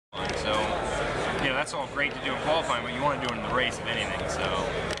know, that's all great to do in qualifying, but you want to do it in the race, if anything. So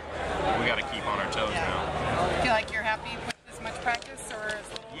we got to keep on our toes now. Feel like you're happy with as much practice, or as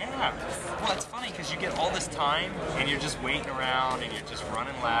little? Yeah. Well, it's funny because you get all this time and you're just waiting around and you're just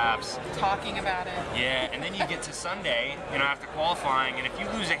running laps. Talking about it. Yeah, and then you get to Sunday, you know, after qualifying, and if you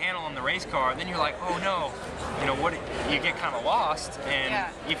lose a handle on the race car, then you're like, oh no, you know what? You get kind of lost,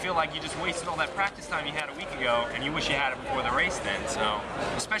 and you feel like you just wasted all that practice time you had a week ago, and you wish you had it before the race then. So,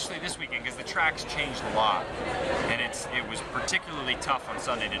 especially this weekend, because the track's changed a lot, and it was particularly tough on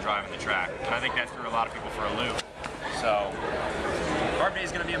Sunday to drive in the track, and I think that threw a lot of people for a loop. So, Carb Day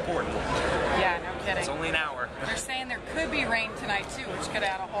is going to be important. Yeah, no kidding. It's only an hour. They're saying there could be rain tonight too, which could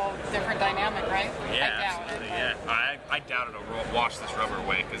add a whole different dynamic, right? Yeah, I doubt absolutely. it. Yeah, I doubt it'll wash this rubber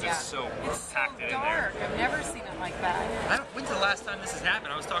away because it's so packed in there. I've never seen it like that. When's the last time this has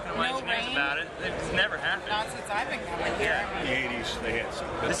happened? I was talking to my engineers about it. It's never happened. Not since I've been coming here. In the 80s, they had some.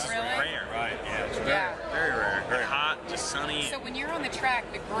 This is rare, right? Yeah, it's very rare. Very hot, just sunny. So when you're on the track,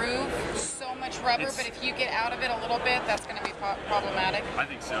 the groove, so much rubber, but if you get out of it a little bit, that's going to be problematic. I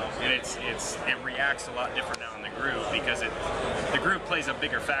think so, and it reacts a lot different now in the groove because the groove plays a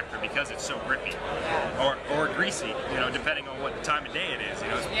bigger factor because it's so grippy or greasy. You know, depending on what time of day it is. You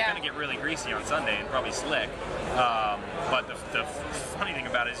know, it's going to get really greasy on Sunday and probably slick. But the funny thing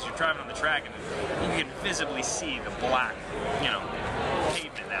about it is you're driving on the track and you can visibly see the black, you know,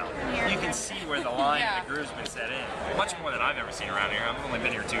 pavement now. You can see where the line and the groove's been set in. Much more than I've ever seen around here. I've only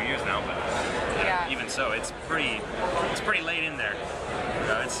been here 2 years now, but even so, it's pretty late in there. You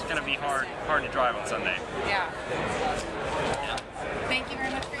know, it's going to be hard to drive on Sunday. Yeah. Thank you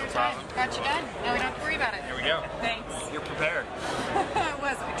very much for your time. Got you done. Now we don't have to worry about it. Here we go. Thanks. You're prepared. I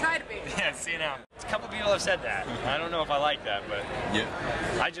was. I tried to be. Yeah, see you now. A couple people have said that. I don't know if I like that, but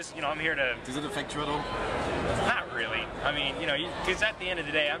I just, you know, I'm here to... Does it affect you at all? Not really. I mean, you know, because at the end of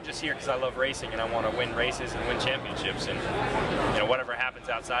the day, I'm just here because I love racing and I want to win races and win championships, and you know, whatever happens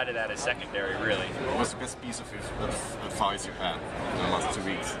outside of that is secondary, really. What's the best piece of advice you've had in the last 2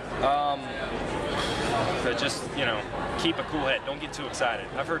 weeks? To just, you know, keep a cool head. Don't get too excited.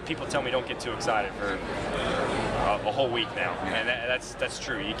 I've heard people tell me don't get too excited for a whole week now, and that's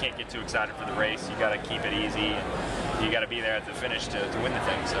true. You can't get too excited for the race. You got to keep it easy. And you got to be there at the finish to win the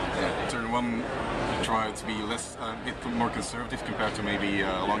thing. So turn one, try to be a bit more conservative compared to maybe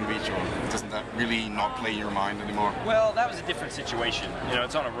Long Beach, or doesn't that really not play in your mind anymore? Well, that was a different situation. You know,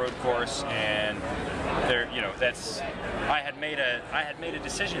 it's on a road course, and there, you know, I had made a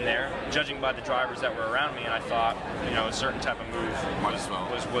decision there, judging by the drivers that were around me, and I thought, you know, a certain type of move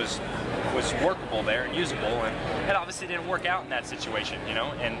was workable there and usable, and it obviously didn't work out in that situation, you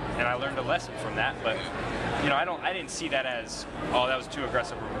know, and I learned a lesson from that. But you know, I didn't see that as, oh, that was too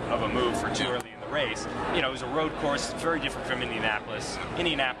aggressive of a move for too early in the race. You know, it was a road course. It's very different from Indianapolis.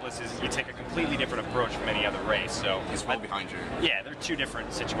 Indianapolis is, you take a completely different approach from any other race. So it's well behind you. Yeah, they're two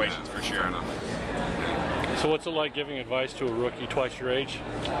different situations for sure. Fair enough. So what's it like giving advice to a rookie twice your age?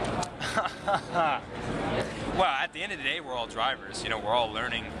 Well, at the end of the day, we're all drivers. You know, we're all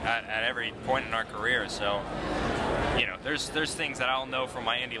learning at every point in our career. So, you know, there's things that I'll know from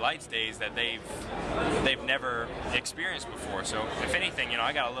my Indy Lights days that they've never experienced before. So, if anything, you know,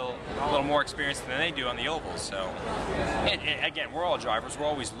 I got a little more experience than they do on the ovals. So, and again, we're all drivers. We're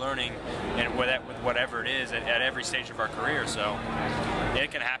always learning, and with whatever it is at every stage of our career. So,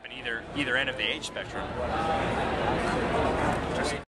 it can happen either end of the age spectrum.